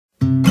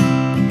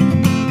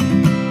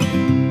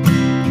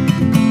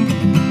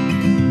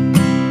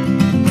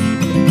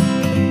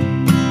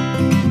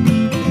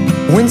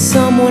When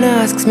someone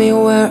asks me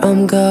where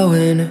I'm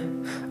going,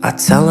 I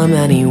tell them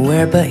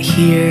anywhere but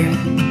here.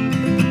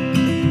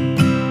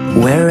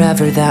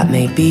 Wherever that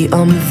may be,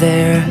 I'm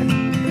there.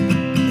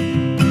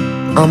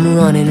 I'm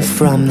running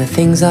from the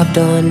things I've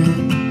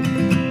done.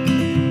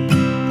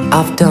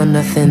 I've done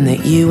nothing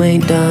that you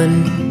ain't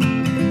done.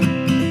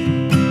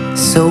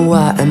 So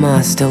why am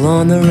I still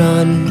on the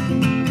run?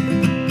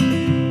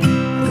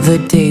 The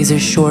days are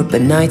short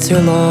but nights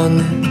are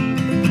long.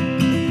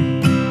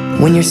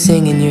 When you're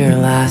singing your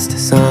last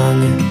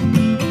song,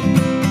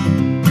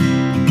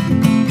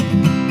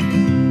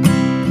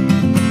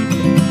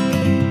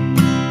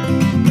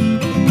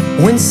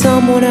 when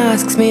someone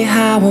asks me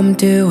how I'm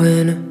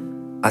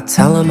doing, I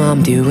tell them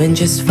I'm doing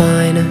just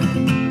fine.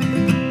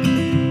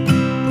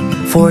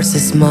 Force a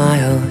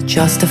smile,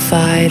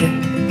 justified.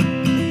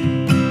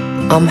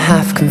 I'm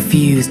half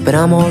confused, but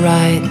I'm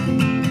alright.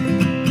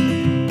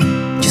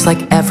 Just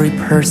like every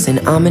person,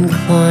 I'm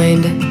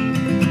inclined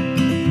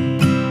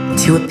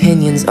to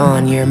opinions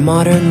on your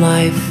modern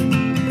life.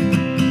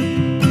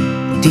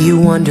 Do you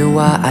wonder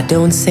why I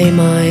don't say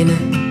mine?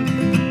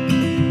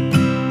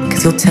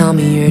 'Cause you'll tell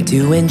me you're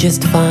doing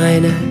just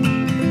fine,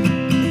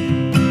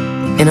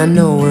 and I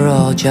know we're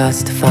all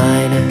just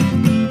fine.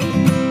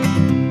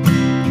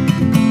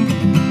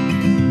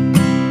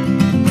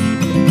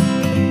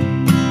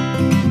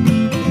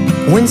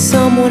 When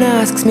someone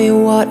asks me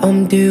what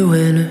I'm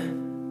doing,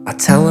 I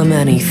tell them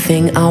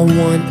anything I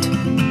want.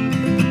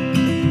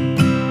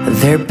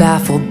 They're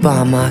baffled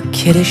by my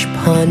kiddish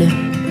pun.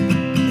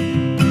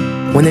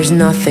 When there's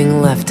nothing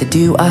left to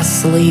do, I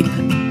sleep.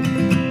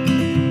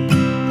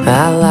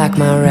 I like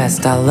my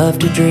rest, I love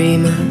to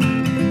dream.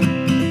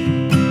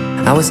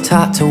 I was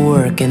taught to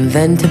work and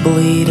then to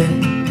bleed.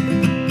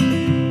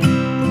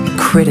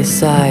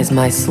 Criticize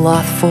my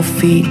slothful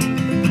feet,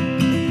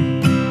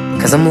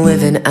 'cause I'm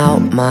living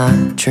out my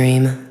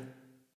dream.